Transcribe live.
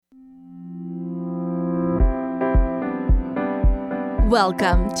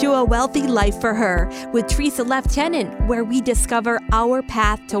Welcome to A Wealthy Life for Her with Teresa Lieutenant, where we discover our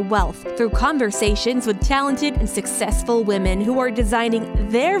path to wealth through conversations with talented and successful women who are designing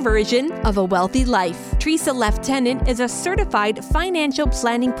their version of a wealthy life. Teresa Lieutenant is a certified financial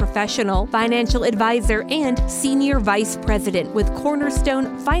planning professional, financial advisor, and senior vice president with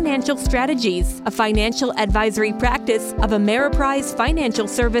Cornerstone Financial Strategies, a financial advisory practice of Ameriprise Financial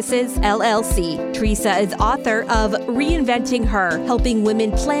Services, LLC. Teresa is author of Reinventing Her, helping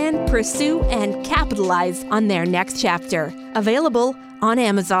women plan, pursue, and capitalize on their next chapter. Available on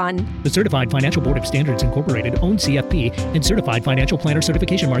Amazon. The Certified Financial Board of Standards Incorporated owns CFP and Certified Financial Planner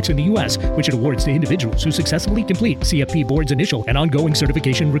certification marks in the U.S., which it awards to individuals who successfully complete CFP Board's initial and ongoing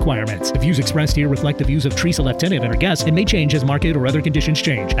certification requirements. The views expressed here reflect the views of Teresa Lieutenant and her guests and may change as market or other conditions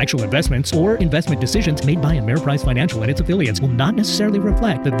change. Actual investments or investment decisions made by Ameriprise Financial and its affiliates will not necessarily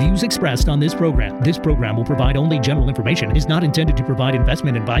reflect the views expressed on this program. This program will provide only general information, is not intended to provide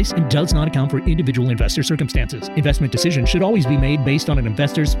investment advice, and does not account for individual investor circumstances. Investment decisions should always be made based on an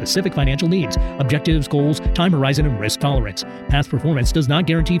investor's specific financial needs, objectives, goals, time horizon, and risk tolerance. Past performance does not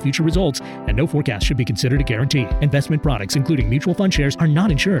guarantee future results, and no forecast should be considered a guarantee. Investment products, including mutual fund shares, are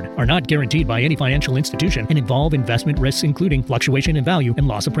not insured, are not guaranteed by any financial institution, and involve investment risks including fluctuation in value and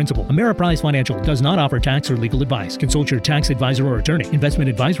loss of principal. Ameriprise Financial does not offer tax or legal advice. Consult your tax advisor or attorney. Investment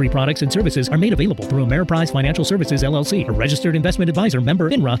advisory products and services are made available through Ameriprise Financial Services, LLC, a registered investment advisor, member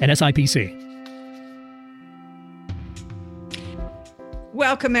FINRA and SIPC.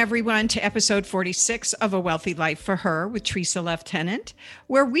 Welcome, everyone, to episode 46 of A Wealthy Life for Her with Teresa Lieutenant,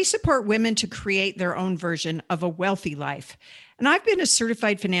 where we support women to create their own version of a wealthy life. And I've been a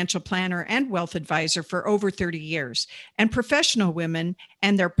certified financial planner and wealth advisor for over 30 years, and professional women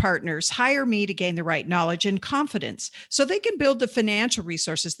and their partners hire me to gain the right knowledge and confidence so they can build the financial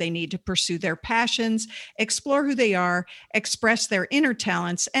resources they need to pursue their passions, explore who they are, express their inner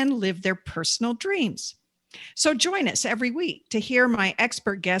talents, and live their personal dreams. So join us every week to hear my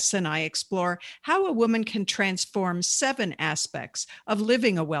expert guests and I explore how a woman can transform 7 aspects of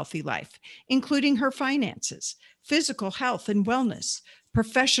living a wealthy life, including her finances, physical health and wellness,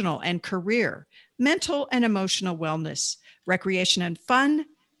 professional and career, mental and emotional wellness, recreation and fun,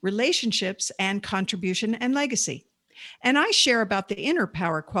 relationships, and contribution and legacy. And I share about the inner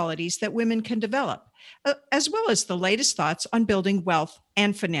power qualities that women can develop, as well as the latest thoughts on building wealth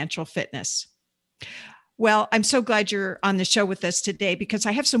and financial fitness. Well, I'm so glad you're on the show with us today because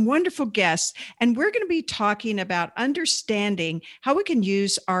I have some wonderful guests, and we're going to be talking about understanding how we can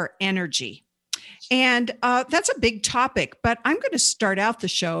use our energy. And that's a big topic, but I'm going to start out the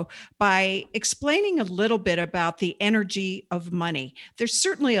show by explaining a little bit about the energy of money. There's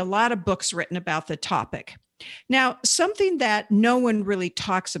certainly a lot of books written about the topic. Now, something that no one really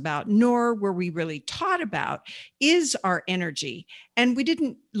talks about, nor were we really taught about, is our energy. And we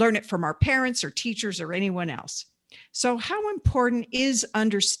didn't learn it from our parents or teachers or anyone else. So how important is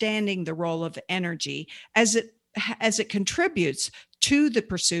understanding the role of energy as it contributes to the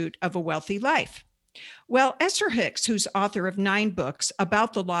pursuit of a wealthy life? Well, Esther Hicks, who's author of 9 books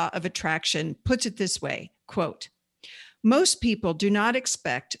about the law of attraction, puts it this way, quote, "Most people do not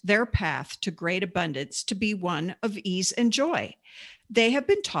expect their path to great abundance to be one of ease and joy. They have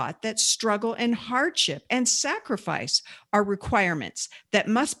been taught that struggle and hardship and sacrifice are requirements that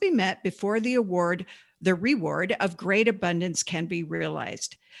must be met before the reward of great abundance can be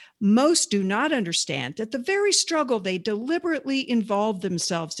realized. Most do not understand that the very struggle they deliberately involve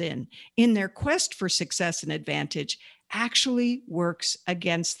themselves in their quest for success and advantage, actually works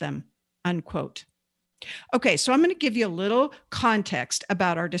against them," unquote. Okay, so I'm going to give you a little context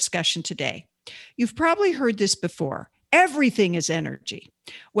about our discussion today. You've probably heard this before. Everything is energy.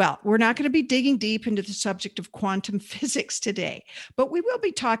 Well, we're not going to be digging deep into the subject of quantum physics today, but we will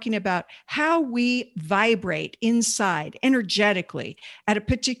be talking about how we vibrate inside energetically at a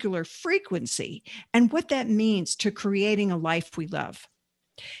particular frequency and what that means to creating a life we love.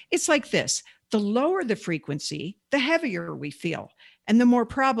 It's like this. The lower the frequency, the heavier we feel, and the more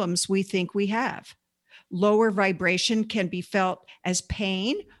problems we think we have. Lower vibration can be felt as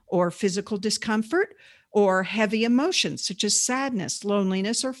pain or physical discomfort or heavy emotions such as sadness,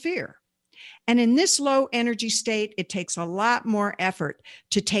 loneliness, or fear. And in this low energy state, it takes a lot more effort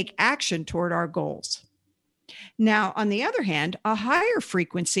to take action toward our goals. Now, on the other hand, a higher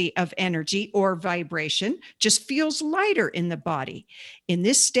frequency of energy or vibration just feels lighter in the body. In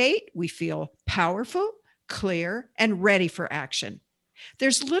this state, we feel powerful, clear, and ready for action.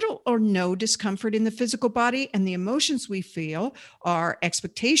 There's little or no discomfort in the physical body, and the emotions we feel are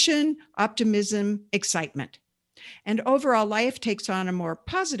expectation, optimism, excitement. And overall life takes on a more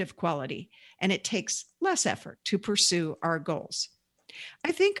positive quality, and it takes less effort to pursue our goals.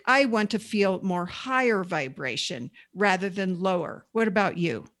 I think I want to feel more higher vibration rather than lower. What about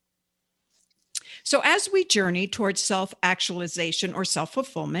you? So, as we journey towards self actualization or self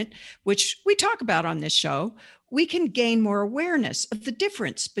fulfillment, which we talk about on this show, we can gain more awareness of the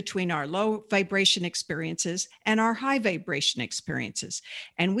difference between our low vibration experiences and our high vibration experiences.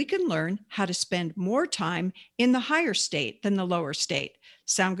 And we can learn how to spend more time in the higher state than the lower state.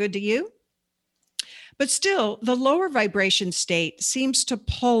 Sound good to you? But still, the lower vibration state seems to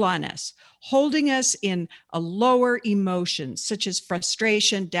pull on us, holding us in a lower emotion, such as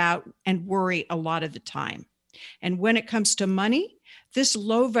frustration, doubt, and worry a lot of the time. And when it comes to money, this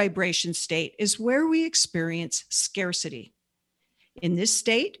low vibration state is where we experience scarcity. In this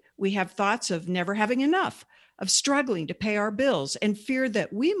state, we have thoughts of never having enough, of struggling to pay our bills, and fear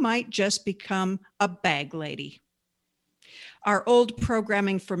that we might just become a bag lady. Our old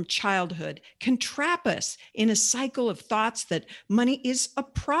programming from childhood can trap us in a cycle of thoughts that money is a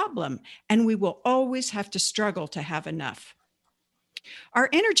problem and we will always have to struggle to have enough. Our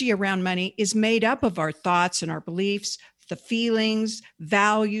energy around money is made up of our thoughts and our beliefs, the feelings,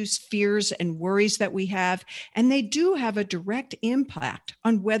 values, fears, and worries that we have, and they do have a direct impact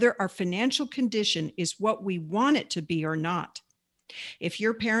on whether our financial condition is what we want it to be or not. If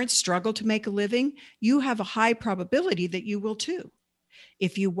your parents struggle to make a living, you have a high probability that you will too.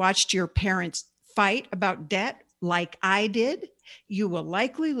 If you watched your parents fight about debt like I did, you will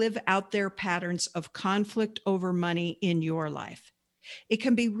likely live out their patterns of conflict over money in your life. It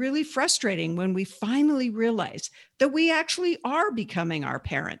can be really frustrating when we finally realize that we actually are becoming our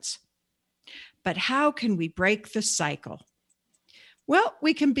parents. But how can we break the cycle? Well,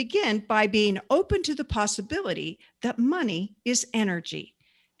 we can begin by being open to the possibility that money is energy,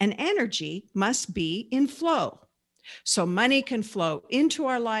 and energy must be in flow. So money can flow into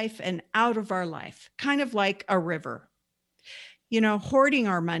our life and out of our life, kind of like a river. Hoarding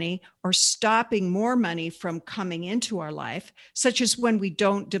our money or stopping more money from coming into our life, such as when we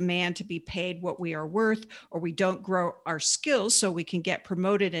don't demand to be paid what we are worth, or we don't grow our skills so we can get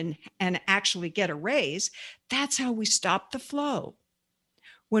promoted and actually get a raise, that's how we stop the flow.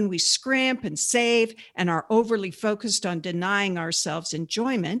 When we scrimp and save and are overly focused on denying ourselves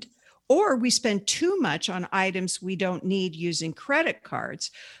enjoyment, or we spend too much on items we don't need using credit cards,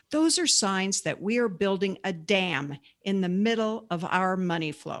 those are signs that we are building a dam in the middle of our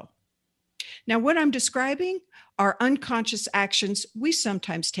money flow. Now, what I'm describing are unconscious actions we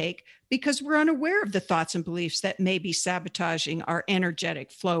sometimes take because we're unaware of the thoughts and beliefs that may be sabotaging our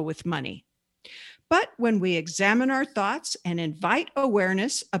energetic flow with money. But when we examine our thoughts and invite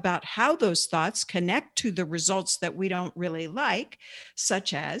awareness about how those thoughts connect to the results that we don't really like,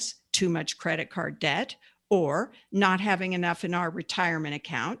 such as too much credit card debt or not having enough in our retirement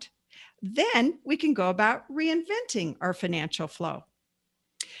account, then we can go about reinventing our financial flow.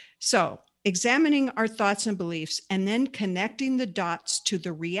 So, examining our thoughts and beliefs and then connecting the dots to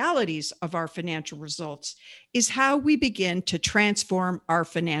the realities of our financial results is how we begin to transform our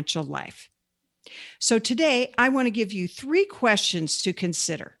financial life. So today, I want to give you 3 questions to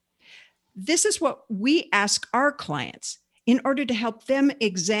consider. This is what we ask our clients in order to help them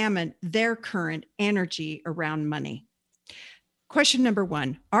examine their current energy around money. Question number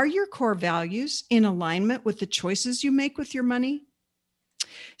 1, are your core values in alignment with the choices you make with your money?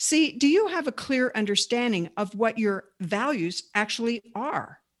 See, do you have a clear understanding of what your values actually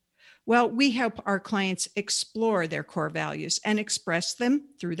are? Well, we help our clients explore their core values and express them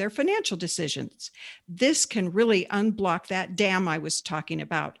through their financial decisions. This can really unblock that dam I was talking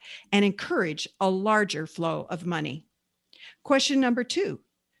about and encourage a larger flow of money. Question number 2,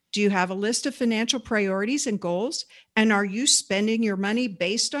 do you have a list of financial priorities and goals? And are you spending your money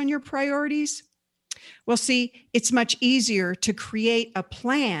based on your priorities? Well, see, it's much easier to create a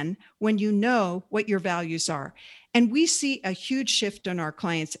plan when you know what your values are. And we see a huge shift in our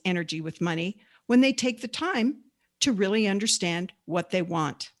clients' energy with money when they take the time to really understand what they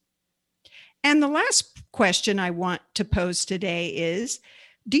want. And the last question I want to pose today is,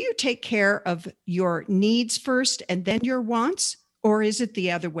 do you take care of your needs first and then your wants, or is it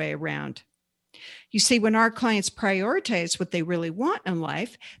the other way around? You see, when our clients prioritize what they really want in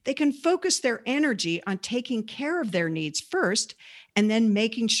life, they can focus their energy on taking care of their needs first and then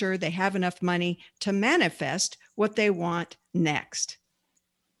making sure they have enough money to manifest what they want next.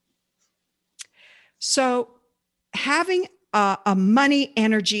 So having a money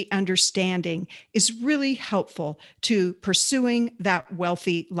energy understanding is really helpful to pursuing that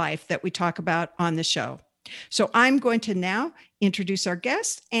wealthy life that we talk about on the show. So I'm going to now introduce our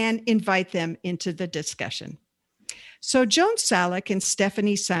guests and invite them into the discussion. So Joan Salick and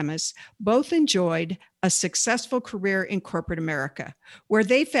Stephanie Samus both enjoyed a successful career in corporate America, where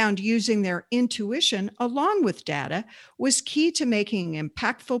they found using their intuition along with data was key to making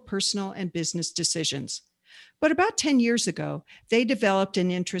impactful personal and business decisions. But about 10 years ago, they developed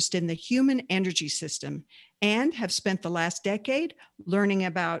an interest in the human energy system and have spent the last decade learning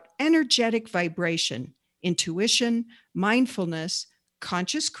about energetic vibration, intuition, mindfulness,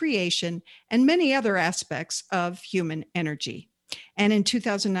 conscious creation, and many other aspects of human energy. And in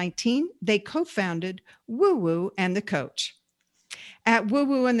 2019, they co-founded Woo Woo and the Coach. At Woo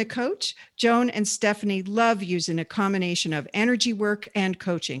Woo and the Coach, Joan and Stephanie love using a combination of energy work and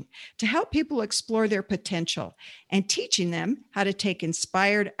coaching to help people explore their potential and teaching them how to take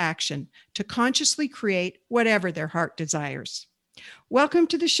inspired action to consciously create whatever their heart desires. Welcome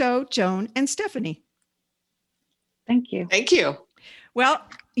to the show, Joan and Stephanie. Thank you. Thank you. Well,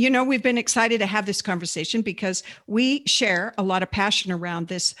 you know, we've been excited to have this conversation because we share a lot of passion around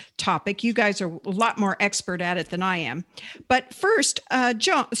this topic. You guys are a lot more expert at it than I am. But first,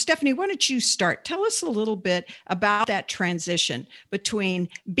 Stephanie, why don't you start? Tell us a little bit about that transition between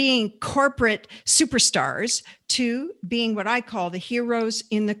being corporate superstars to being what I call the heroes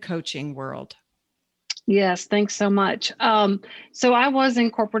in the coaching world. Yes, thanks so much. So I was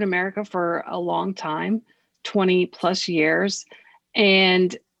in corporate America for a long time, 20 plus years.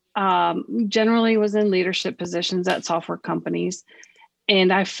 And generally was in leadership positions at software companies.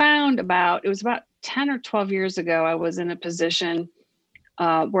 And I found it was about 10 or 12 years ago, I was in a position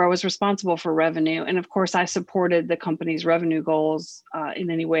where I was responsible for revenue. And of course, I supported the company's revenue goals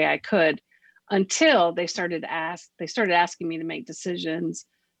in any way I could until they started asking me to make decisions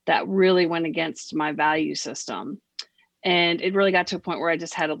that really went against my value system. And it really got to a point where I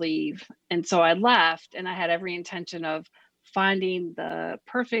just had to leave. And so I left, and I had every intention of finding the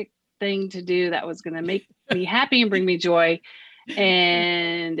perfect thing to do that was going to make me happy and bring me joy.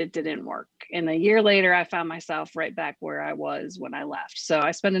 And it didn't work. And a year later, I found myself right back where I was when I left. So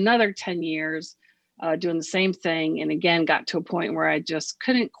I spent another 10 years doing the same thing. And again, got to a point where I just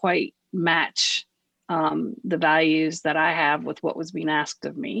couldn't quite match the values that I have with what was being asked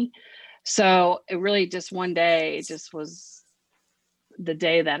of me. So it really just one day, it just was the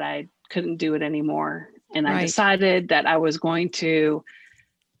day that I couldn't do it anymore. And I decided that I was going to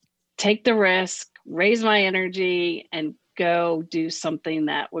take the risk, raise my energy, and go do something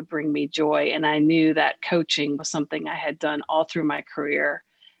that would bring me joy. And I knew that coaching was something I had done all through my career.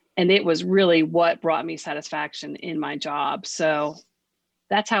 And it was really what brought me satisfaction in my job. So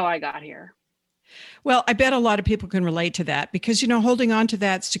that's how I got here. Well, I bet a lot of people can relate to that because, you know, holding on to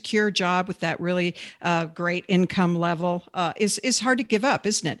that secure job with that really great income level is hard to give up,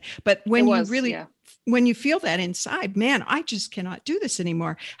 isn't it? But when when you feel that inside, man, I just cannot do this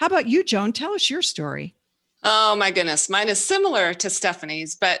anymore. How about you, Joan? Tell us your story. Oh, my goodness. Mine is similar to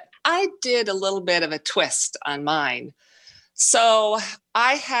Stephanie's, but I did a little bit of a twist on mine. So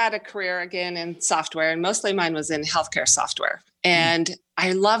I had a career again in software, and mostly mine was in healthcare software. And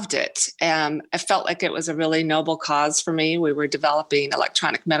I loved it. I felt like it was a really noble cause for me. We were developing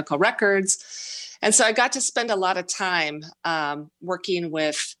electronic medical records. And so I got to spend a lot of time working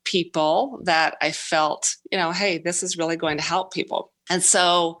with people that I felt, you know, hey, this is really going to help people. And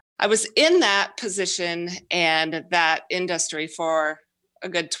so I was in that position and that industry for a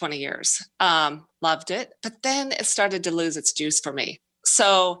good 20 years. Loved it. But then it started to lose its juice for me.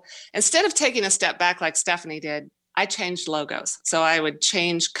 So instead of taking a step back like Stephanie did, I changed logos. So I would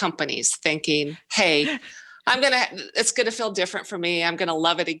change companies thinking, hey, it's going to feel different for me. I'm going to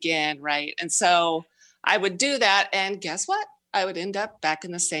love it again. Right. And so I would do that. And guess what? I would end up back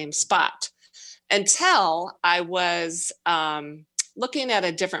in the same spot until I was looking at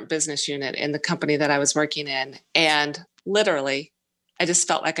a different business unit in the company that I was working in. And literally, I just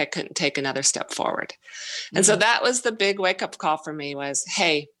felt like I couldn't take another step forward. And so that was the big wake up call for me was,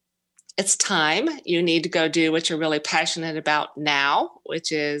 hey, it's time. You need to go do what you're really passionate about now,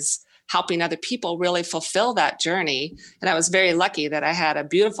 which is helping other people really fulfill that journey. And I was very lucky that I had a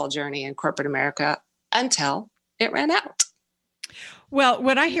beautiful journey in corporate America until it ran out. Well,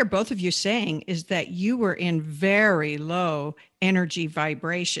 what I hear both of you saying is that you were in very low energy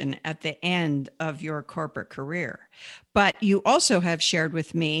vibration at the end of your corporate career. But you also have shared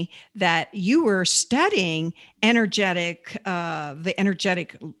with me that you were studying the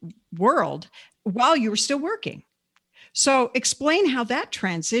energetic world while you were still working. So explain how that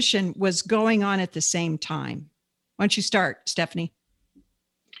transition was going on at the same time. Why don't you start, Stephanie?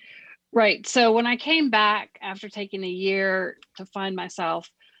 Right. So when I came back after taking a year to find myself,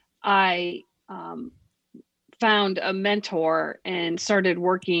 I found a mentor and started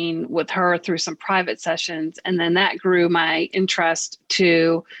working with her through some private sessions. And then that grew my interest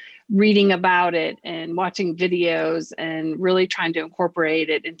to reading about it and watching videos and really trying to incorporate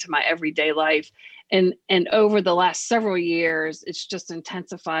it into my everyday life. And over the last several years, it's just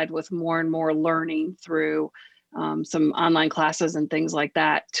intensified with more and more learning through some online classes and things like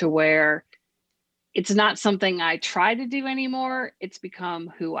that, to where it's not something I try to do anymore. It's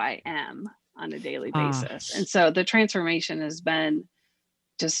become who I am on a daily basis. And so the transformation has been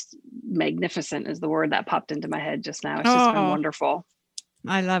just magnificent, is the word that popped into my head just now. It's just been wonderful.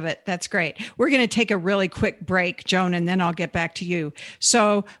 I love it. That's great. We're going to take a really quick break, Joan, and then I'll get back to you.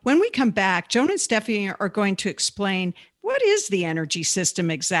 So when we come back, Joan and Stephanie are going to explain what is the energy system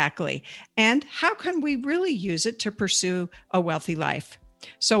exactly, and how can we really use it to pursue a wealthy life.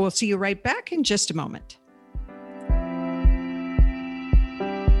 So we'll see you right back in just a moment.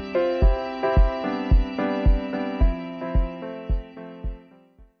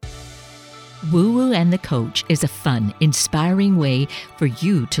 Woo Woo and the Coach is a fun, inspiring way for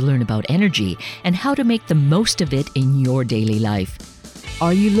you to learn about energy and how to make the most of it in your daily life.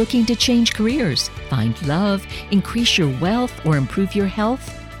 Are you looking to change careers, find love, increase your wealth, or improve your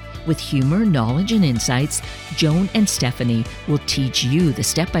health? With humor, knowledge, and insights, Joan and Stephanie will teach you the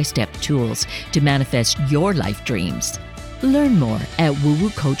step-by-step tools to manifest your life dreams. Learn more at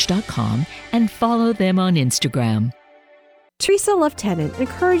woowoocoach.com and follow them on Instagram. Teresa Love Tennant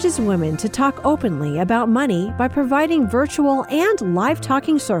encourages women to talk openly about money by providing virtual and live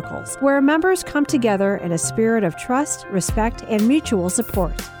talking circles where members come together in a spirit of trust, respect, and mutual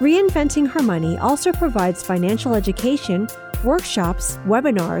support. Reinventing Her Money also provides financial education, workshops,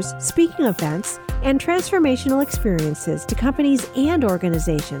 webinars, speaking events, and transformational experiences to companies and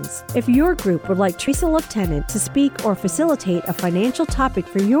organizations. If your group would like Teresa Love Tennant to speak or facilitate a financial topic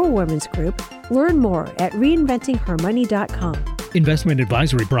for your women's group, learn more at reinventinghermoney.com. Investment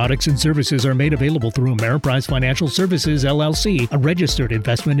advisory products and services are made available through Ameriprise Financial Services, LLC, a registered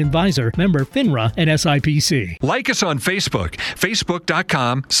investment advisor, member FINRA and SIPC. Like us on Facebook,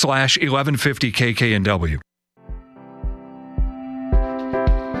 facebook.com/1150KKNW.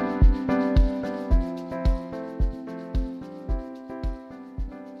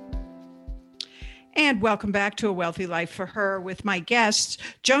 And welcome back to A Wealthy Life for Her with my guests,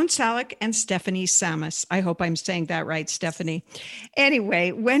 Joan Salick and Stephanie Samus. I hope I'm saying that right, Stephanie.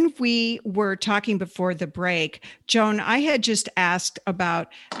 Anyway, when we were talking before the break, Joan, I had just asked about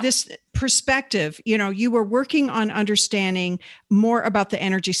this perspective. You know, you were working on understanding more about the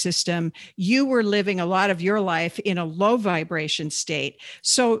energy system. You were living a lot of your life in a low vibration state.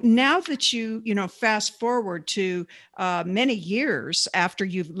 So now that you fast forward to many years after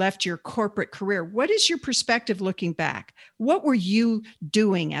you've left your corporate career, what is your perspective looking back? What were you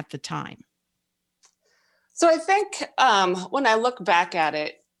doing at the time? So I think when I look back at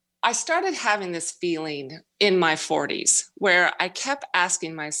it, I started having this feeling in my 40s where I kept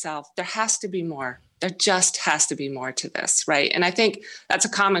asking myself, there has to be more. There just has to be more to this, right? And I think that's a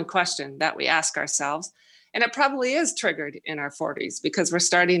common question that we ask ourselves. And it probably is triggered in our 40s because we're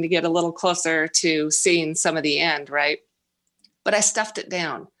starting to get a little closer to seeing some of the end, right? But I stuffed it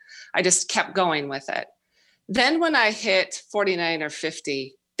down. I just kept going with it. Then when I hit 49 or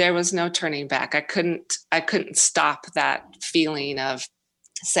 50, there was no turning back. I couldn't stop that feeling of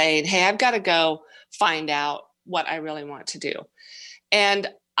saying, hey, I've got to go find out what I really want to do. And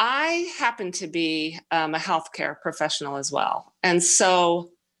I happen to be a healthcare professional as well. And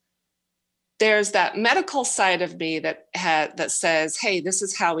so there's that medical side of me that says, hey, this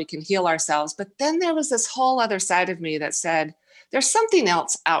is how we can heal ourselves. But then there was this whole other side of me that said, there's something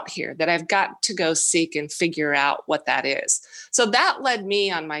else out here that I've got to go seek and figure out what that is. So that led me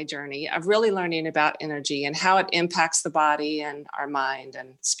on my journey of really learning about energy and how it impacts the body and our mind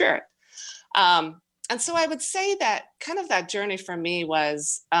and spirit. And so I would say that kind of that journey for me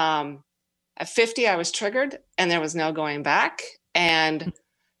was at 50, I was triggered and there was no going back. And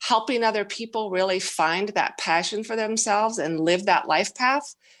helping other people really find that passion for themselves and live that life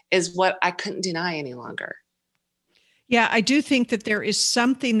path is what I couldn't deny any longer. Yeah, I do think that there is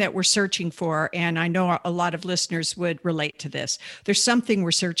something that we're searching for. And I know a lot of listeners would relate to this. There's something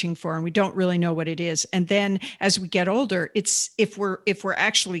we're searching for and we don't really know what it is. And then as we get older, it's if we're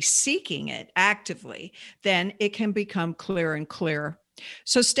actually seeking it actively, then it can become clearer and clearer.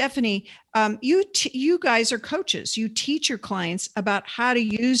 So Stephanie, you guys are coaches. You teach your clients about how to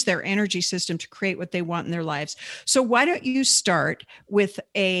use their energy system to create what they want in their lives. So why don't you start with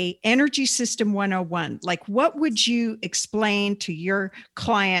a energy system 101? Like, what would you explain to your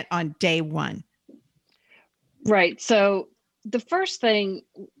client on day one? Right. So the first thing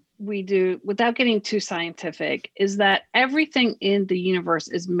we do, without getting too scientific, is that everything in the universe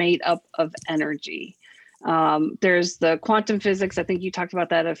is made up of energy. There's the quantum physics. I think you talked about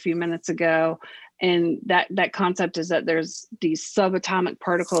that a few minutes ago. And that concept is that there's these subatomic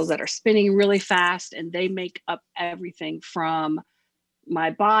particles that are spinning really fast, and they make up everything from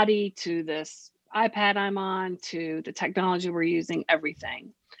my body to this iPad I'm on to the technology we're using,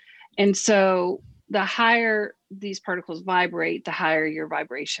 everything. And so the higher these particles vibrate, the higher your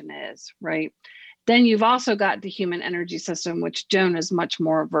vibration is, right? Then you've also got the human energy system, which Joan is much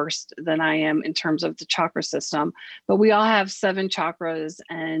more versed than I am in terms of the chakra system. But we all have 7 chakras,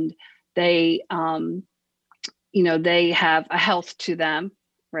 and they, they have a health to them,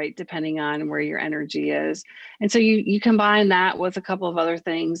 right? Depending on where your energy is. And so you combine that with a couple of other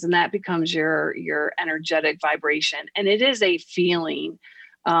things, and that becomes your energetic vibration. And it is a feeling.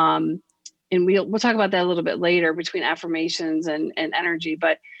 And we'll talk about that a little bit later between affirmations and energy.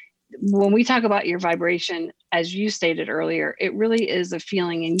 But when we talk about your vibration, as you stated earlier, it really is a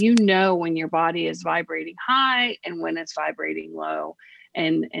feeling, and when your body is vibrating high and when it's vibrating low,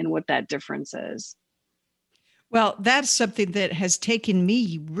 and what that difference is. Well, that's something that has taken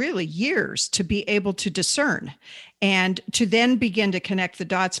me really years to be able to discern, and to then begin to connect the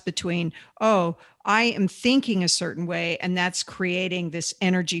dots between, oh, I am thinking a certain way, and that's creating this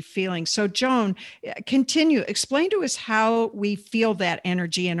energy feeling. So Joan, explain to us how we feel that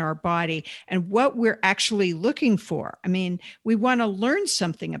energy in our body and what we're actually looking for. I mean, we want to learn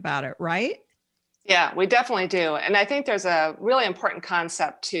something about it, right? Yeah, we definitely do. And I think there's a really important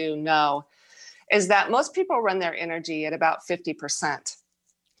concept to know is that most people run their energy at about 50%.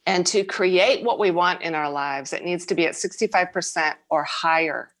 And to create what we want in our lives, it needs to be at 65% or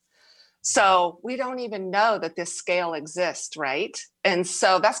higher. So we don't even know that this scale exists, right? And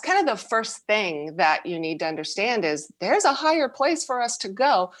so that's kind of the first thing that you need to understand is there's a higher place for us to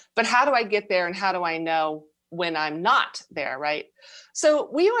go, but how do I get there, and how do I know when I'm not there, right? So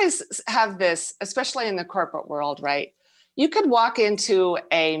we always have this, especially in the corporate world, right? You could walk into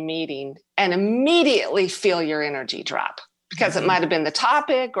a meeting and immediately feel your energy drop because it might have been the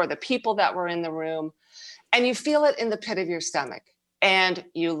topic or the people that were in the room, and you feel it in the pit of your stomach. And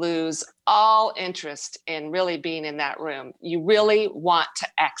you lose all interest in really being in that room. You really want to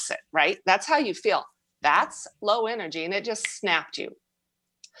exit, right? That's how you feel. That's low energy, and it just snapped you.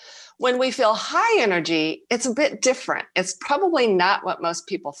 When we feel high energy, it's a bit different. It's probably not what most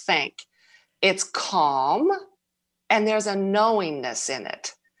people think. It's calm, and there's a knowingness in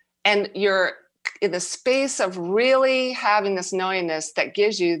it. And you're in the space of really having this knowingness that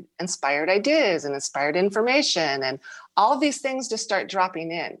gives you inspired ideas and inspired information, and all of these things just start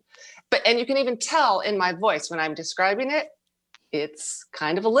dropping in. And you can even tell in my voice when I'm describing it, it's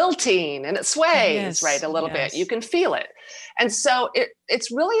kind of a lilting and it sways, right, a little bit. You can feel it. And so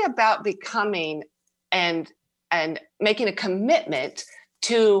it's really about becoming and making a commitment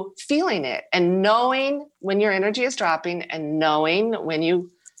to feeling it and knowing when your energy is dropping and knowing when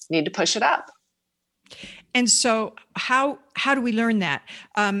you need to push it up. And so how do we learn that?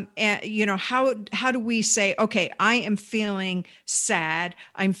 And, how do we say, okay, I am feeling sad,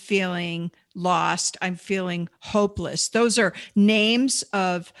 I'm feeling lost, I'm feeling hopeless. Those are names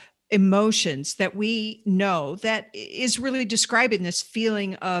of emotions that we know that is really describing this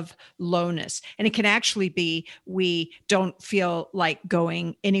feeling of lowness. And it can actually be, we don't feel like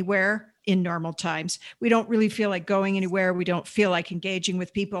going anywhere. In normal times, we don't really feel like going anywhere. We don't feel like engaging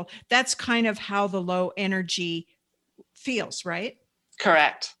with people. That's kind of how the low energy feels, right?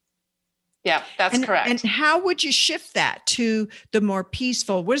 Correct. Yeah, that's correct. And how would you shift that to the more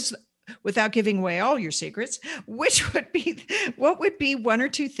peaceful, without giving away all your secrets, what would be 1 or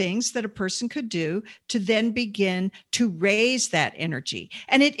 2 things that a person could do to then begin to raise that energy?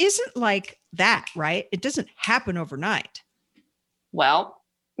 And it isn't like that, right? It doesn't happen overnight. Well,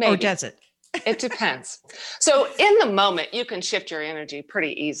 maybe. Or does it? It depends. So in the moment, you can shift your energy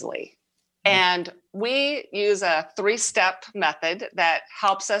pretty easily. And we use a 3-step method that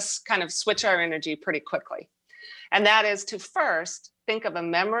helps us kind of switch our energy pretty quickly. And that is to first think of a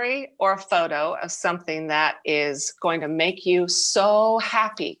memory or a photo of something that is going to make you so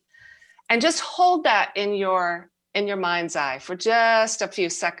happy. And just hold that in your mind's eye for just a few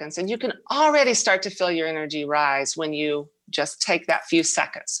seconds. And you can already start to feel your energy rise when you just take that few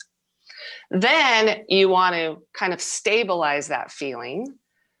seconds. Then you want to kind of stabilize that feeling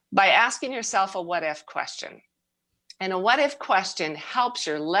by asking yourself a what if question. And a what if question helps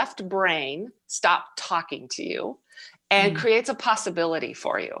your left brain stop talking to you and creates a possibility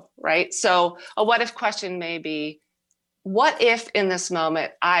for you, right? So a what if question may be, what if in this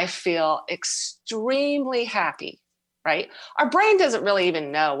moment I feel extremely happy right? Our brain doesn't really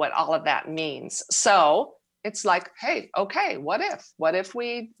even know what all of that means. So it's like, hey, okay, what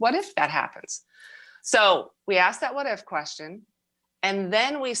if that happens? So we ask that what if question, and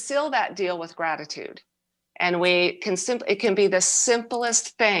then we seal that deal with gratitude. And it can be the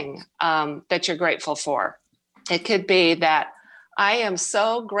simplest thing that you're grateful for. It could be that I am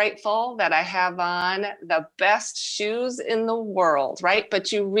so grateful that I have on the best shoes in the world, right?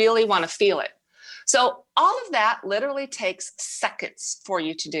 But you really want to feel it. So all of that literally takes seconds for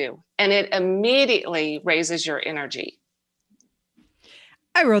you to do, and it immediately raises your energy.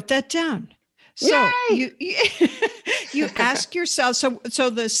 I wrote that down. So Yay! you ask yourself, so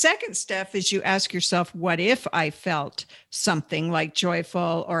the second step is you ask yourself, what if I felt something like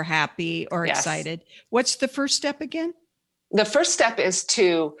joyful or happy or excited? What's the first step again? The first step is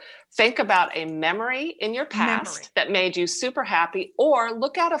to think about a memory in your past that made you super happy, or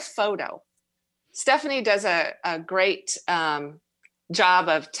look at a photo. Stephanie does a great job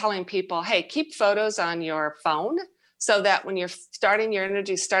of telling people, hey, keep photos on your phone so that when your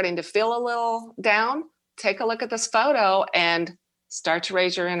energy is starting to feel a little down, take a look at this photo and start to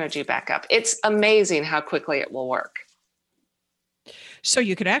raise your energy back up. It's amazing how quickly it will work. So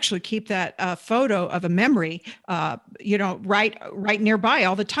you could actually keep that photo of a memory, right nearby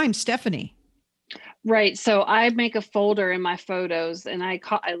all the time, Stephanie. Right. So I make a folder in my photos, and I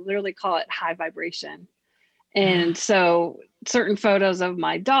literally call it high vibration. And so certain photos of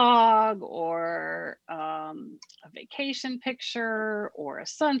my dog, or a vacation picture, or a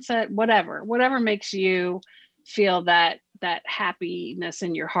sunset, whatever makes you feel that happiness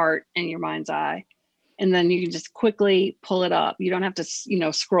in your heart and your mind's eye. And then you can just quickly pull it up. You don't have to,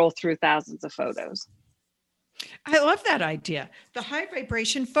 scroll through thousands of photos. I love that idea. The high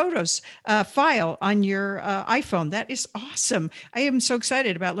vibration photos file on your iPhone. That is awesome. I am so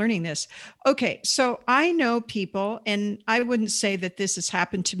excited about learning this. Okay. So I know people, and I wouldn't say that this has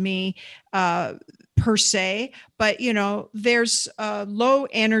happened to me per se, but there's a low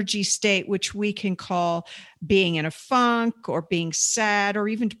energy state, which we can call being in a funk or being sad or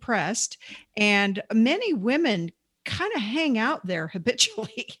even depressed. And many women kind of hang out there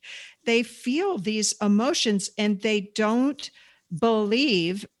habitually. They feel these emotions and they don't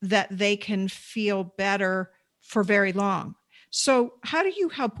believe that they can feel better for very long. So how do you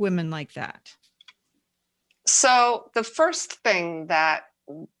help women like that? So the first thing that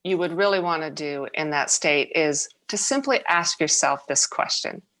you would really want to do in that state is to simply ask yourself this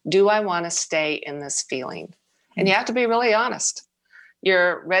question: do I want to stay in this feeling? And you have to be really honest.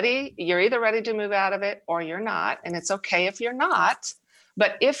 You're either ready to move out of it or you're not. And it's okay if you're not.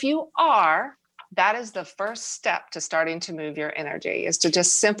 But if you are, that is the first step to starting to move your energy, is to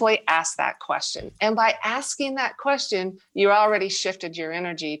just simply ask that question. And by asking that question, you already shifted your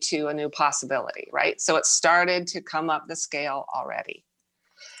energy to a new possibility, right? So it started to come up the scale already.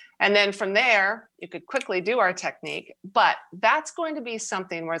 And then from there, you could quickly do our technique, but that's going to be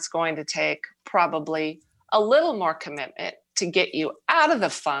something where it's going to take probably a little more commitment to get you out of the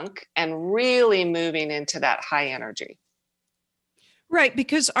funk and really moving into that high energy. Right,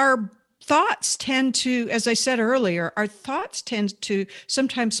 because our thoughts tend to, as I said earlier, our thoughts tend to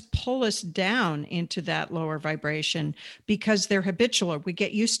sometimes pull us down into that lower vibration because they're habitual. We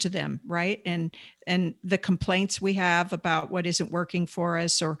get used to them, right? And the complaints we have about what isn't working for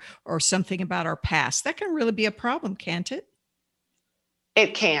us, or something about our past, that can really be a problem, can't it?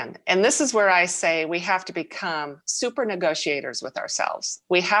 It can. And this is where I say we have to become super negotiators with ourselves.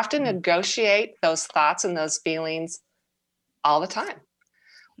 We have to negotiate those thoughts and those feelings all the time.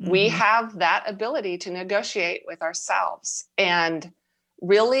 We have that ability to negotiate with ourselves and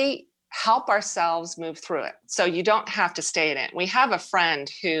really help ourselves move through it. So you don't have to stay in it. We have a friend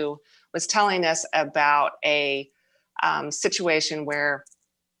who was telling us about a situation where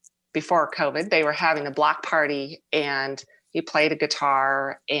before COVID, they were having a block party and he played a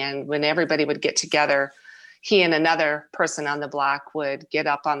guitar. And when everybody would get together, he and another person on the block would get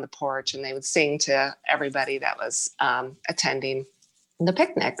up on the porch and they would sing to everybody that was attending the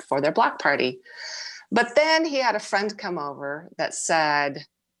picnic for their block party. But then he had a friend come over that said,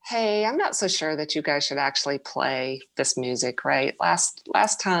 hey, I'm not so sure that you guys should actually play this music, right? Last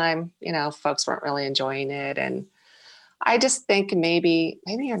time, folks weren't really enjoying it. And I just think maybe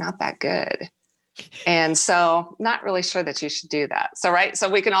you're not that good. And so not really sure that you should do that. So, right. So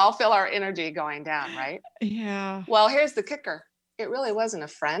we can all feel our energy going down, right? Yeah. Well, here's the kicker. It really wasn't a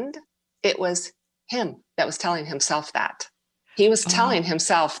friend. It was him that was telling himself that. He was telling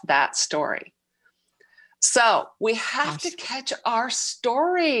himself that story. So we have to catch our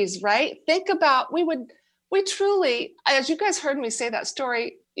stories, right? Think about, we truly, as you guys heard me say that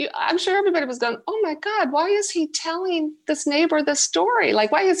story, I'm sure everybody was going, oh my God, why is he telling this neighbor this story?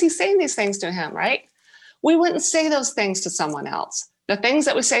 Like, why is he saying these things to him, right? We wouldn't say those things to someone else. The things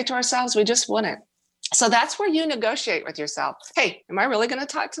that we say to ourselves, we just wouldn't. So that's where you negotiate with yourself. Hey, am I really going to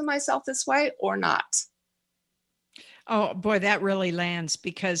talk to myself this way or not? Oh boy, that really lands,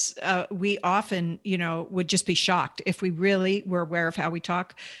 because we often, would just be shocked if we really were aware of how we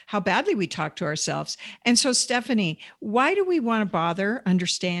talk, how badly we talk to ourselves. And so, Stephanie, why do we want to bother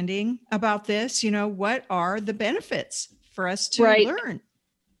understanding about this? What are the benefits for us to learn?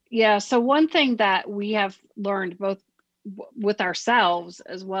 Yeah. So one thing that we have learned both with ourselves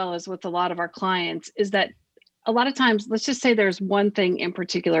as well as with a lot of our clients is that a lot of times, let's just say there's one thing in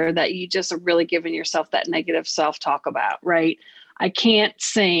particular that you just are really giving yourself that negative self-talk about, right? I can't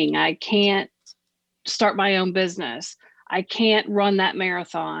sing. I can't start my own business. I can't run that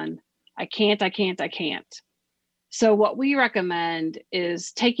marathon. I can't. So what we recommend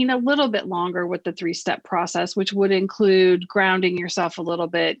is taking a little bit longer with the 3-step process, which would include grounding yourself a little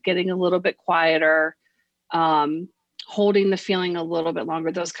bit, getting a little bit quieter, holding the feeling a little bit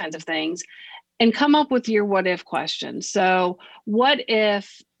longer, those kinds of things. And come up with your what if question. So what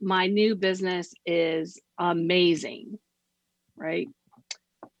if my new business is amazing, right?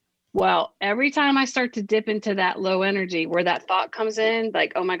 Well, every time I start to dip into that low energy where that thought comes in,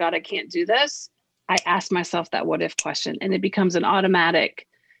 like, oh my God, I can't do this, I ask myself that what if question, and it becomes an automatic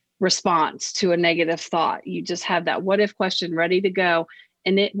response to a negative thought. You just have that what if question ready to go,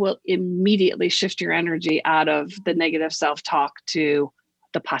 and it will immediately shift your energy out of the negative self-talk to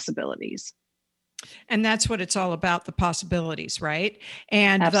the possibilities. And that's what it's all about, the possibilities, right?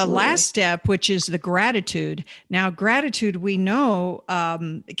 And Absolutely. The last step, which is the gratitude. Now, gratitude, we know,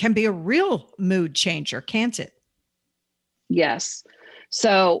 can be a real mood changer, can't it? Yes.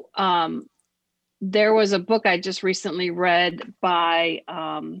 So there was a book I just recently read by,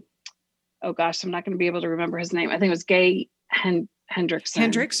 oh gosh, I'm not going to be able to remember his name. I think it was Gay Hendricks.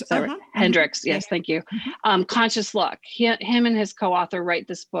 Hendricks. Yes. Thank you. Conscious Luck. Him and his co-author write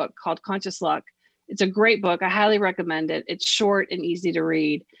this book called Conscious Luck. It's a great book. I highly recommend it. It's short and easy to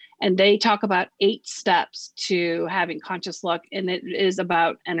read. And they talk about 8 steps to having conscious luck. And it is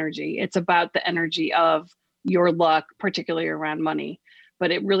about energy. It's about the energy of your luck, particularly around money,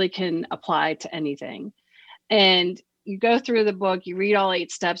 but it really can apply to anything. And you go through the book, you read all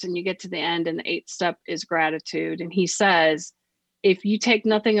 8 steps, and you get to the end, and the 8th step is gratitude. And he says, if you take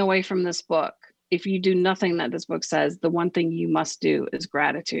nothing away from this book, if you do nothing that this book says, the one thing you must do is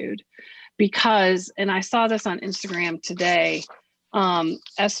gratitude. Because, and I saw this on Instagram today, Abraham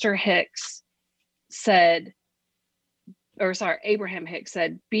Hicks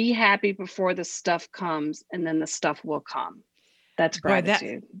said, be happy before the stuff comes, and then the stuff will come. That's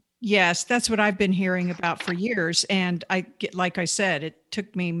gratitude. Yes, that's what I've been hearing about for years. And like I said, it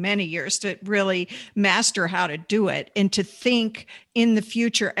took me many years to really master how to do it and to think in the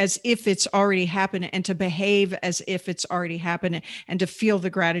future as if it's already happened, and to behave as if it's already happened, and to feel the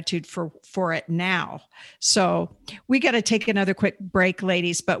gratitude for it now. So we got to take another quick break,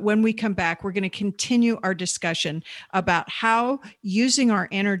 ladies. But when we come back, we're going to continue our discussion about how using our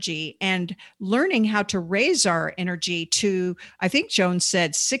energy and learning how to raise our energy to, I think Joan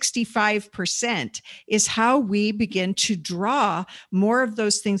said 65%, is how we begin to draw more of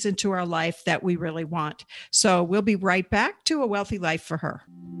those things into our life that we really want. So we'll be right back to A Wealthy Life for Her.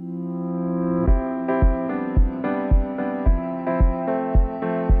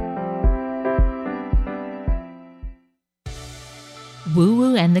 Woo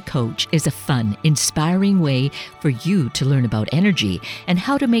Woo and the Coach is a fun, inspiring way for you to learn about energy and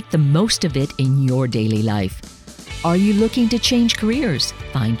how to make the most of it in your daily life. Are you looking to change careers,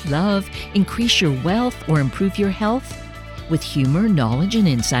 find love, increase your wealth, or improve your health? With humor, knowledge, and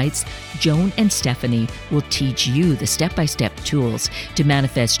insights, Joan and Stephanie will teach you the step-by-step tools to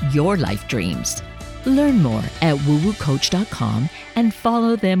manifest your life dreams. Learn more at woowoocoach.com and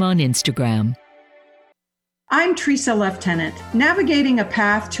follow them on Instagram. I'm Teresa Lieutenant. Navigating a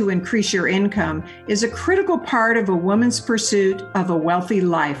path to increase your income is a critical part of a woman's pursuit of a wealthy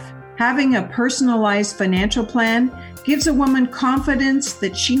life. Having a personalized financial plan gives a woman confidence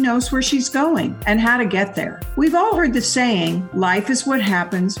that she knows where she's going and how to get there. We've all heard the saying, life is what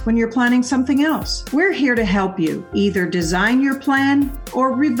happens when you're planning something else. We're here to help you either design your plan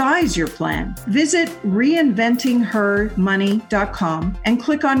or revise your plan. Visit reinventinghermoney.com and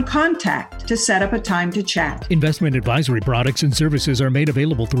click on Contact to set up a time to chat. Investment advisory products and services are made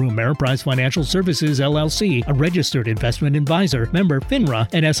available through Ameriprise Financial Services, LLC, a registered investment advisor, member FINRA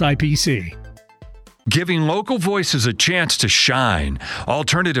and SIPC. Giving local voices a chance to shine.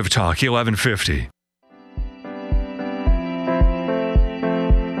 Alternative Talk 1150.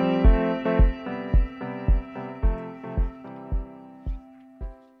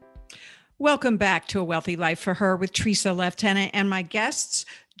 Welcome back to A Wealthy Life for Her with Teresa Lieutenant and my guests,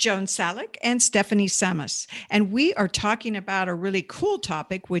 Joan Salick and Stephanie Samus. And we are talking about a really cool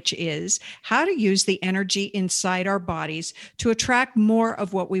topic, which is how to use the energy inside our bodies to attract more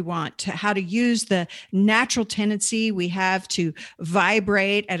of what we want, to how to use the natural tendency we have to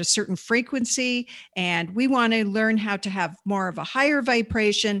vibrate at a certain frequency. And we want to learn how to have more of a higher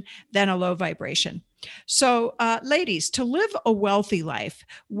vibration than a low vibration. So, ladies, to live a wealthy life,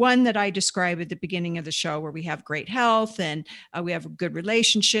 one that I described at the beginning of the show, where we have great health and we have good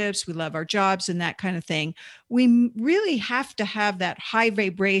relationships, we love our jobs and that kind of thing, we really have to have that high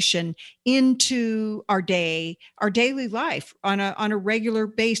vibration into our day, our daily life on a regular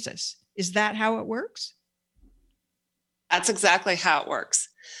basis. Is that how it works? That's exactly how it works.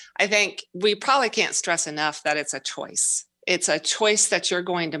 I think we probably can't stress enough that it's a choice. It's a choice that you're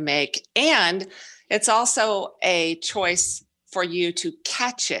going to make. And it's also a choice for you to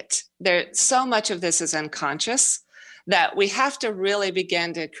catch it. So much of this is unconscious that we have to really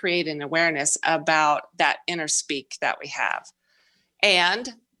begin to create an awareness about that inner speak that we have.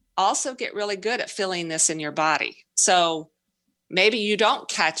 And also get really good at feeling this in your body. So maybe you don't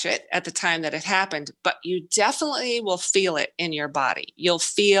catch it at the time that it happened, but you definitely will feel it in your body. You'll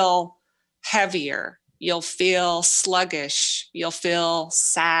feel heavier. You'll feel sluggish. You'll feel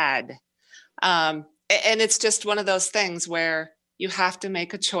sad. And it's just one of those things where you have to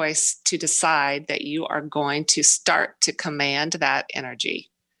make a choice to decide that you are going to start to command that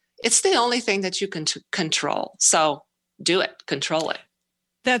energy. It's the only thing that you can control. So do it, control it.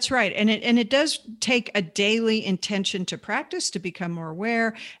 That's right. And it does take a daily intention to practice, to become more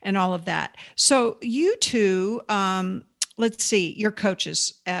aware and all of that. So you two, let's see, you're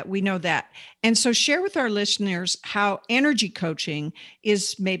coaches. We know that. And so share with our listeners how energy coaching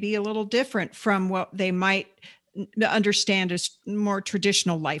is maybe a little different from what they might understand as more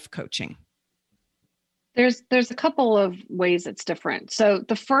traditional life coaching. There's a couple of ways it's different. So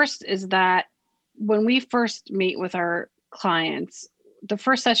the first is that when we first meet with our clients, the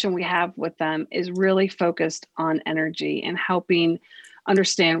first session we have with them is really focused on energy and helping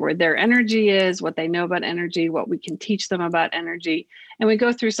understand where their energy is, what they know about energy, what we can teach them about energy. And we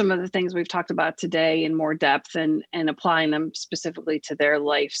go through some of the things we've talked about today in more depth and applying them specifically to their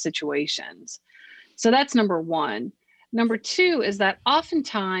life situations. So that's number one. Number two is that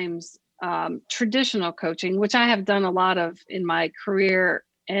oftentimes traditional coaching, which I have done a lot of in my career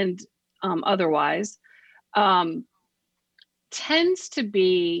and otherwise, tends to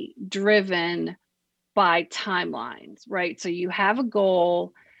be driven by timelines, right? So you have a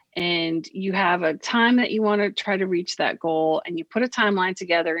goal and you have a time that you want to try to reach that goal, and you put a timeline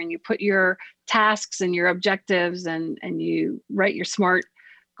together and you put your tasks and your objectives and you write your SMART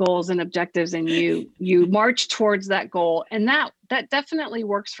goals and objectives and you march towards that goal. And that definitely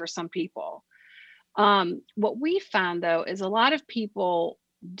works for some people. What we found though is a lot of people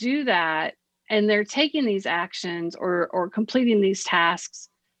do that and they're taking these actions or completing these tasks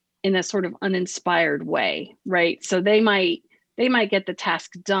in a sort of uninspired way, right? So they might get the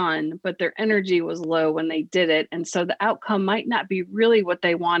task done, but their energy was low when they did it. And so the outcome might not be really what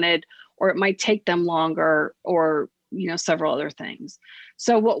they wanted, or it might take them longer, or, several other things.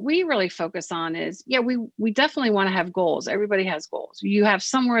 So what we really focus on is, we definitely want to have goals. Everybody has goals. You have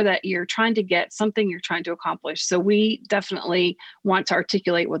somewhere that you're trying to get, something you're trying to accomplish. So we definitely want to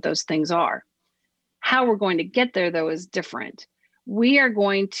articulate what those things are. How we're going to get there, though, is different. We are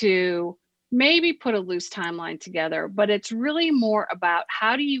going to maybe put a loose timeline together, but it's really more about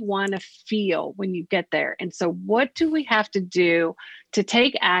how do you want to feel when you get there? And so what do we have to do to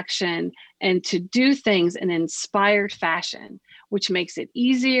take action and to do things in an inspired fashion, which makes it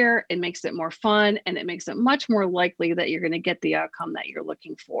easier, it makes it more fun, and it makes it much more likely that you're going to get the outcome that you're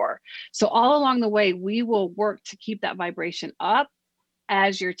looking for. So all along the way, we will work to keep that vibration up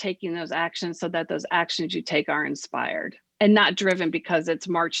as you're taking those actions, so that those actions you take are inspired and not driven because it's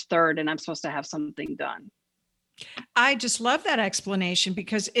March 3rd and I'm supposed to have something done. I just love that explanation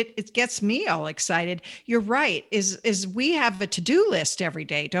because it gets me all excited. You're right. Is we have a to-do list every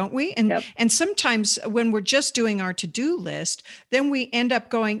day, don't we? And Yep. And sometimes when we're just doing our to-do list, then we end up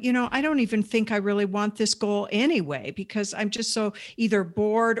going, I don't even think I really want this goal anyway, because I'm just so either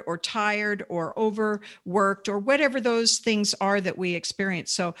bored or tired or overworked or whatever those things are that we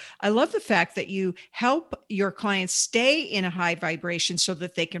experience. So I love the fact that you help your clients stay in a high vibration so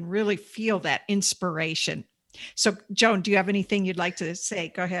that they can really feel that inspiration. So, Joan, do you have anything you'd like to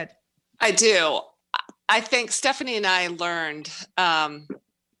say? Go ahead. I do. I think Stephanie and I learned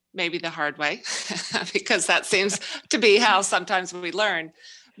maybe the hard way because that seems to be how sometimes we learn.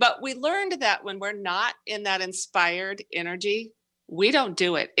 But we learned that when we're not in that inspired energy, we don't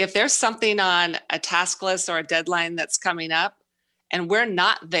do it. If there's something on a task list or a deadline that's coming up and we're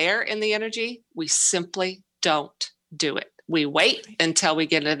not there in the energy, we simply don't do it. We wait until we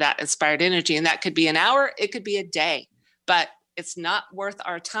get into that inspired energy. And that could be an hour, it could be a day, but it's not worth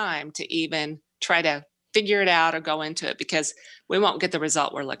our time to even try to figure it out or go into it because we won't get the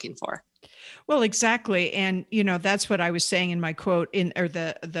result we're looking for. Well, exactly. And, that's what I was saying in my quote or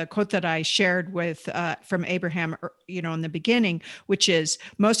the quote that I shared with from Abraham, in the beginning, which is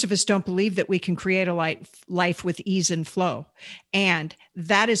most of us don't believe that we can create a life with ease and flow. And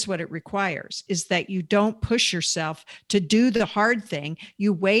that is what it requires, is that you don't push yourself to do the hard thing.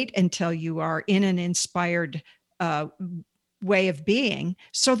 You wait until you are in an inspired way of being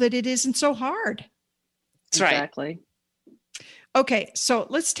so that it isn't so hard. That's right. Exactly. Okay, so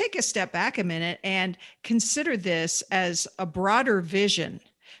let's take a step back a minute and consider this as a broader vision.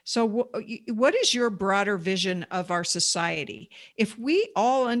 So what is your broader vision of our society? If we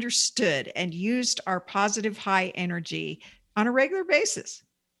all understood and used our positive high energy on a regular basis,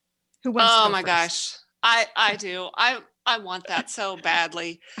 who wants to go Oh my first? gosh, I do. I want that so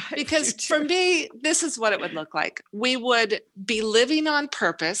badly because for me, this is what it would look like. We would be living on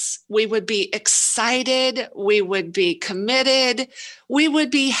purpose. We would be excited. We would be committed. We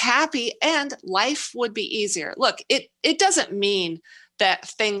would be happy and life would be easier. Look, it doesn't mean that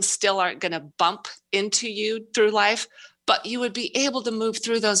things still aren't going to bump into you through life, but you would be able to move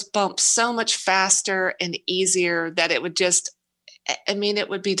through those bumps so much faster and easier that it would it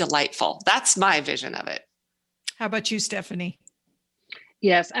would be delightful. That's my vision of it. How about you, Stephanie?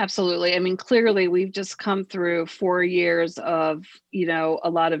 Yes, absolutely. I mean, clearly we've just come through 4 years of, a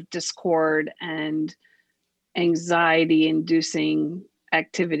lot of discord and anxiety inducing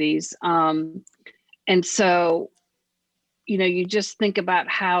activities. And so, you just think about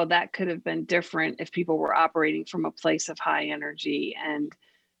how that could have been different if people were operating from a place of high energy and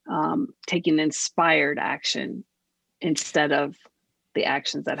taking inspired action instead of the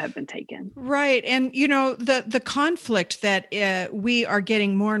actions that have been taken. Right. And, the conflict that we are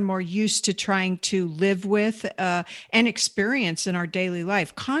getting more and more used to trying to live with and experience in our daily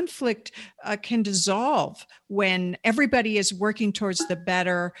life. Conflict can dissolve when everybody is working towards the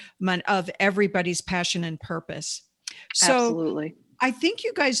betterment of everybody's passion and purpose. So Absolutely. I think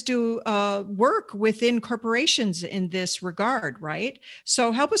you guys do work within corporations in this regard, right?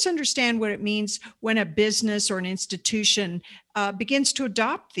 So help us understand what it means when a business or an institution begins to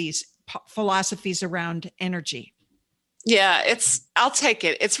adopt these philosophies around energy. Yeah, I'll take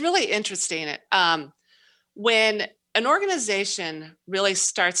it. It's really interesting. When an organization really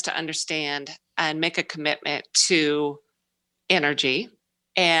starts to understand and make a commitment to energy,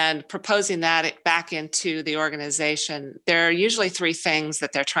 and proposing that back into the organization, there are usually 3 things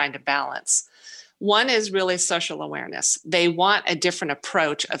that they're trying to balance. One is really social awareness. They want a different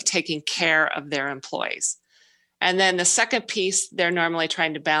approach of taking care of their employees. And then the second piece they're normally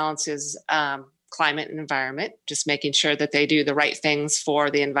trying to balance is climate and environment, just making sure that they do the right things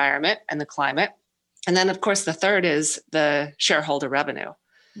for the environment and the climate. And then, of course, the third is the shareholder revenue.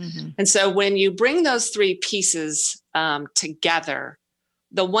 Mm-hmm. And so when you bring those 3 pieces together,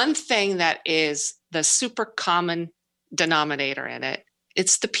 the one thing that is the super common denominator in it,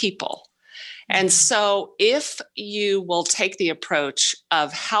 it's the people. And so if you will take the approach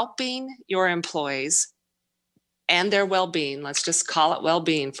of helping your employees and their well-being, let's just call it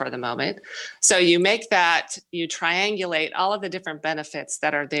well-being for the moment. So you triangulate all of the different benefits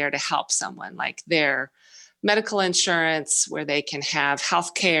that are there to help someone, like their medical insurance, where they can have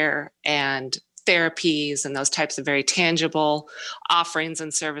healthcare and therapies and those types of very tangible offerings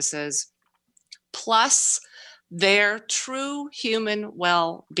and services, plus their true human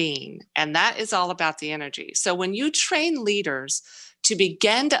well-being. And that is all about the energy. So when you train leaders to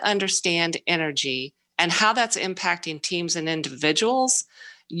begin to understand energy and how that's impacting teams and individuals,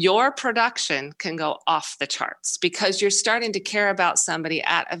 your production can go off the charts because you're starting to care about somebody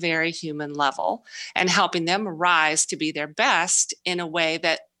at a very human level and helping them rise to be their best in a way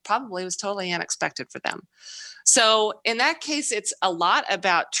that probably was totally unexpected for them. So in that case, it's a lot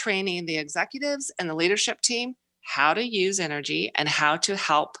about training the executives and the leadership team how to use energy and how to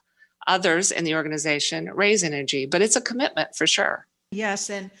help others in the organization raise energy. But it's a commitment for sure.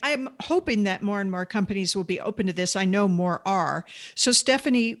 Yes. And I'm hoping that more and more companies will be open to this. I know more are. So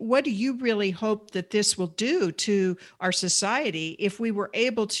Stephanie, what do you really hope that this will do to our society if we were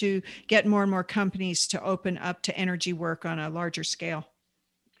able to get more and more companies to open up to energy work on a larger scale?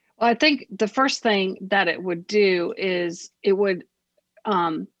 Well, I think the first thing that it would do is it would,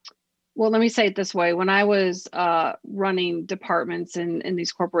 let me say it this way. When I was running departments in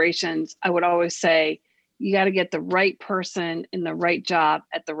these corporations, I would always say, You got to get the right person in the right job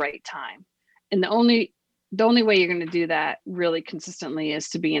at the right time. And the only way you're going to do that really consistently is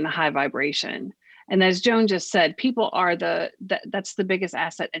to be in a high vibration. And as Joan just said, people are that's the biggest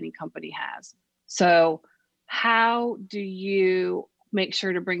asset any company has. So how do you make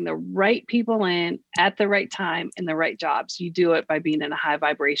sure to bring the right people in at the right time in the right jobs? You do it by being in a high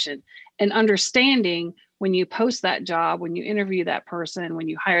vibration and understanding when you post that job, when you interview that person, when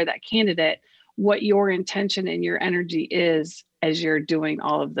you hire that candidate, what your intention and your energy is as you're doing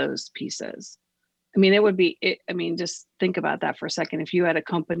all of those pieces. I mean, just think about that for a second. If you had a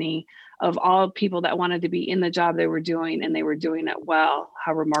company of all people that wanted to be in the job they were doing and they were doing it well,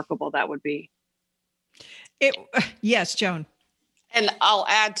 how remarkable that would be. Yes, Joan. And I'll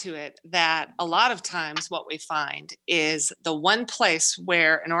add to it that a lot of times what we find is the one place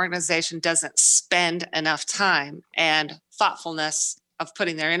where an organization doesn't spend enough time and thoughtfulness of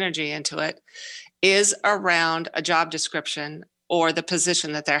putting their energy into it is around a job description or the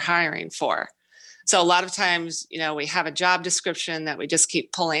position that they're hiring for. So a lot of times, we have a job description that we just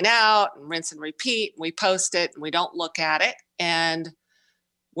keep pulling out and rinse and repeat. And we post it and we don't look at it. And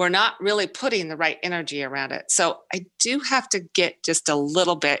we're not really putting the right energy around it. So I do have to get just a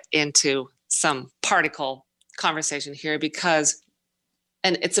little bit into some particle conversation here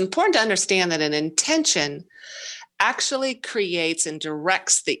and it's important to understand that an intention actually creates and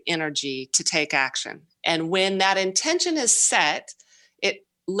directs the energy to take action. And when that intention is set, it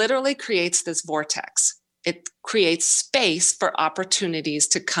literally creates this vortex. It creates space for opportunities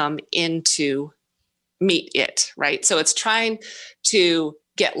to come into meet it, right? So it's trying to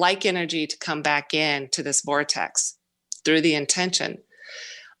get like energy to come back in to this vortex through the intention.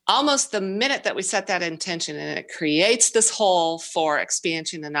 Almost the minute that we set that intention and it creates this hole for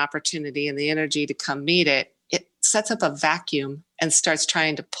expansion and opportunity and the energy to come meet it, it sets up a vacuum and starts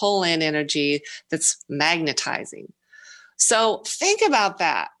trying to pull in energy that's magnetizing. So think about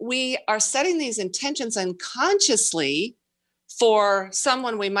that. We are setting these intentions unconsciously for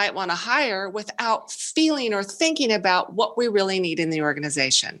someone we might want to hire without feeling or thinking about what we really need in the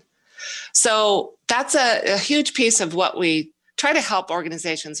organization. So that's a huge piece of what we try to help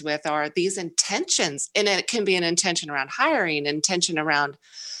organizations with are these intentions. And it can be an intention around hiring, intention around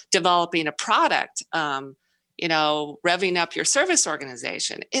developing a product, revving up your service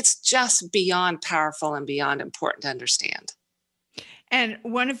organization. It's just beyond powerful and beyond important to understand. And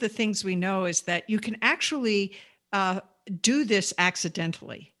one of the things we know is that you can actually do this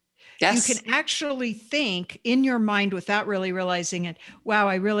accidentally. Yes. You can actually think in your mind without really realizing it. Wow,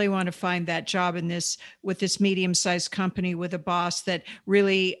 I really want to find that job with this medium-sized company with a boss that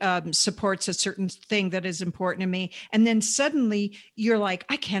really supports a certain thing that is important to me. And then suddenly you're like,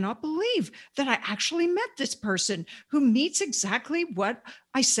 I cannot believe that I actually met this person who meets exactly what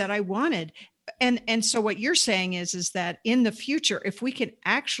I said I wanted. And so what you're saying is that in the future, if we can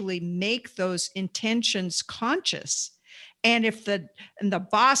actually make those intentions conscious, and if the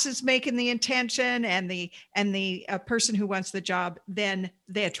boss is making the intention and the person who wants the job, then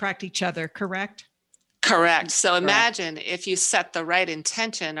they attract each other, correct? Correct. So imagine if you set the right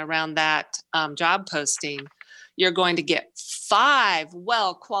intention around that job posting, you're going to get 5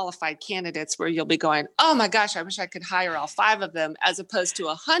 well-qualified candidates where you'll be going, oh my gosh, I wish I could hire all 5 of them, as opposed to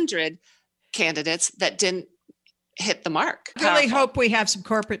 100 candidates that didn't hit the mark. I really hope we have some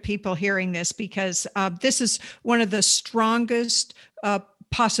corporate people hearing this, because this is one of the strongest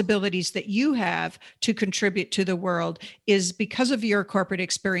possibilities that you have to contribute to the world is because of your corporate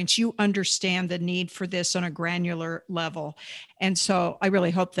experience. You understand the need for this on a granular level. And so I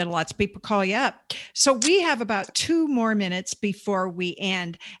really hope that lots of people call you up. So we have about 2 more minutes before we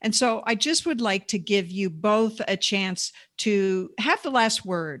end. And so I just would like to give you both a chance to have the last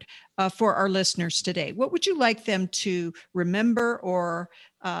word for our listeners today. What would you like them to remember or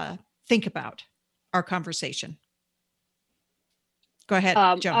think about our conversation? Go ahead,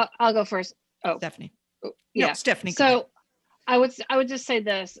 Joan. I'll go first. Oh, Stephanie. Yeah, no, Stephanie. So I would just say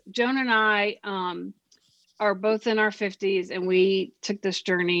this. Joan and I are both in our 50s, and we took this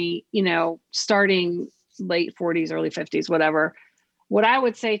journey, starting late 40s, early 50s, whatever. What I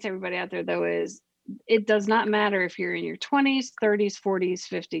would say to everybody out there, though, is it does not matter if you're in your 20s, 30s, 40s,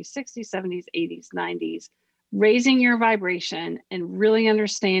 50s, 60s, 70s, 80s, 90s, raising your vibration and really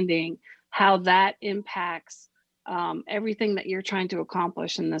understanding how that impacts everything that you're trying to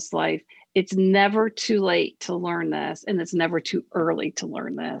accomplish in this life. It's never too late to learn this, and it's never too early to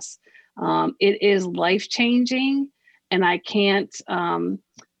learn this. It is life-changing, and I can't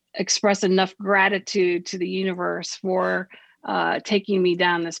express enough gratitude to the universe for taking me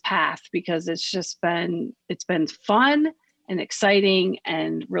down this path, because it's been fun and exciting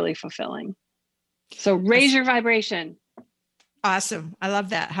and really fulfilling. So raise your vibration. Awesome. I love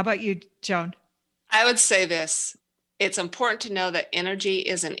that. How about you, Joan? I would say this. It's important to know that energy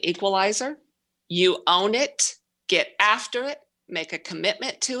is an equalizer. You own it, get after it, make a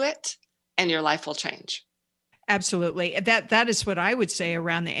commitment to it, and your life will change. Absolutely. That is what I would say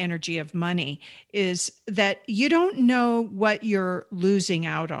around the energy of money, is that you don't know what you're losing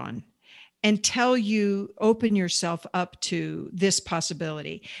out on until you open yourself up to this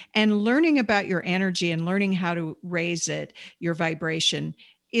possibility. And learning about your energy and learning how to raise it, your vibration,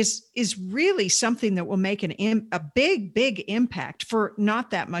 is really something that will make a big impact for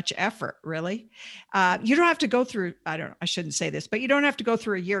not that much effort, really. You don't have to go through, I shouldn't say this, but you don't have to go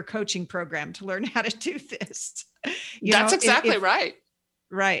through a year coaching program to learn how to do this. That's exactly right.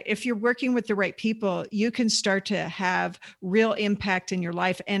 Right. If you're working with the right people, you can start to have real impact in your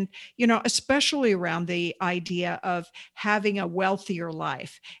life. And, especially around the idea of having a wealthier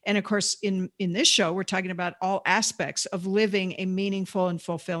life. And of course, in this show, we're talking about all aspects of living a meaningful and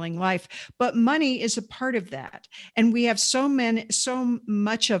fulfilling life. But money is a part of that. And we have so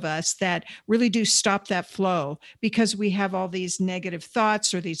much of us that really do stop that flow because we have all these negative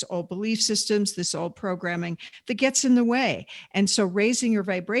thoughts or these old belief systems, this old programming that gets in the way. And so raising your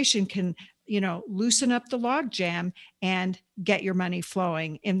vibration can, loosen up the log jam and get your money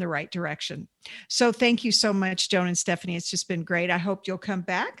flowing in the right direction. So thank you so much, Joan and Stephanie. It's just been great. I hope you'll come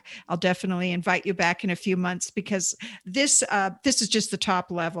back. I'll definitely invite you back in a few months because this is just the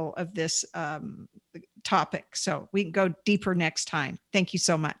top level of this topic. So we can go deeper next time. Thank you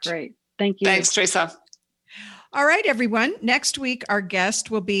so much. Great. Thank you. Thanks, Teresa. All right, everyone. Next week, our guest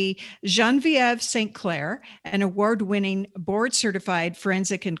will be Genevieve St. Clair, an award-winning board-certified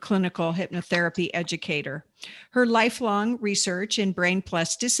forensic and clinical hypnotherapy educator. Her lifelong research in brain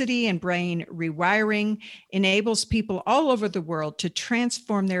plasticity and brain rewiring enables people all over the world to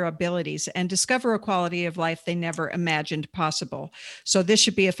transform their abilities and discover a quality of life they never imagined possible. So this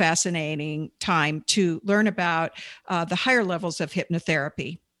should be a fascinating time to learn about the higher levels of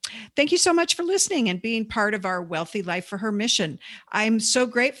hypnotherapy. Thank you so much for listening and being part of our Wealthy Life for Her mission. I'm so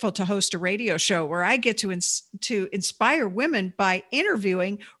grateful to host a radio show where I get to inspire women by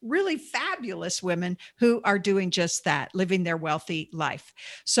interviewing really fabulous women who are doing just that, living their wealthy life.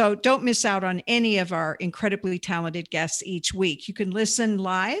 So don't miss out on any of our incredibly talented guests each week. You can listen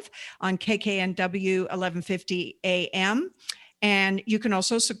live on KKNW 1150 AM. And you can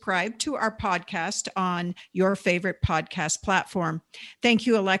also subscribe to our podcast on your favorite podcast platform. Thank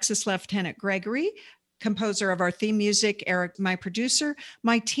you, Alexis Lieutenant Gregory, composer of our theme music, Eric, my producer,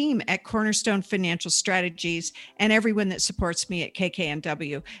 my team at Cornerstone Financial Strategies, and everyone that supports me at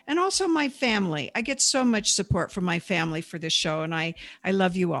KKNW, and also my family. I get so much support from my family for this show, and I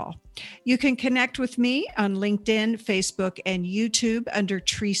love you all. You can connect with me on LinkedIn, Facebook, and YouTube under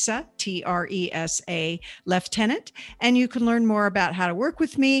Teresa, Tresa Lieutenant, and you can learn more about how to work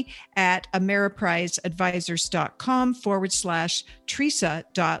with me at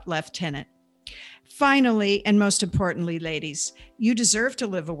ameripriseadvisors.com/Teresa.Lieutenant. Finally, and most importantly, ladies, you deserve to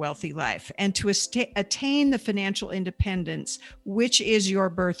live a wealthy life and to attain the financial independence, which is your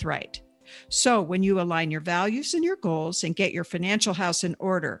birthright. So when you align your values and your goals and get your financial house in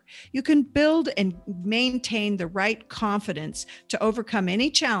order, you can build and maintain the right confidence to overcome any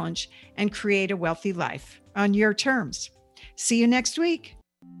challenge and create a wealthy life on your terms. See you next week.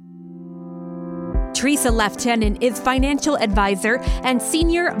 Teresa Lieutenant is financial advisor and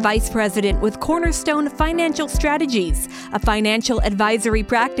senior vice president with Cornerstone Financial Strategies, a financial advisory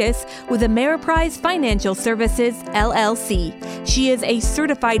practice with Ameriprise Financial Services, LLC. She is a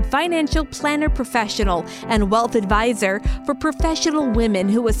certified financial planner professional and wealth advisor for professional women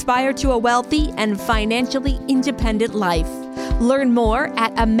who aspire to a wealthy and financially independent life. Learn more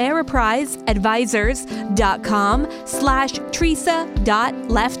at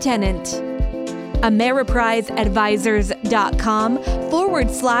ameripriseadvisors.com/Teresa.Lieutenant.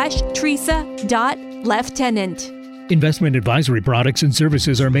 ameripriseadvisors.com/Teresa.Lieutenant. Investment advisory products and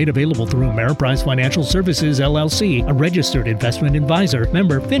services are made available through Ameriprise Financial Services, LLC, a registered investment advisor,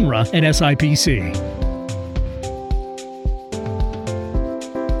 member FINRA and SIPC.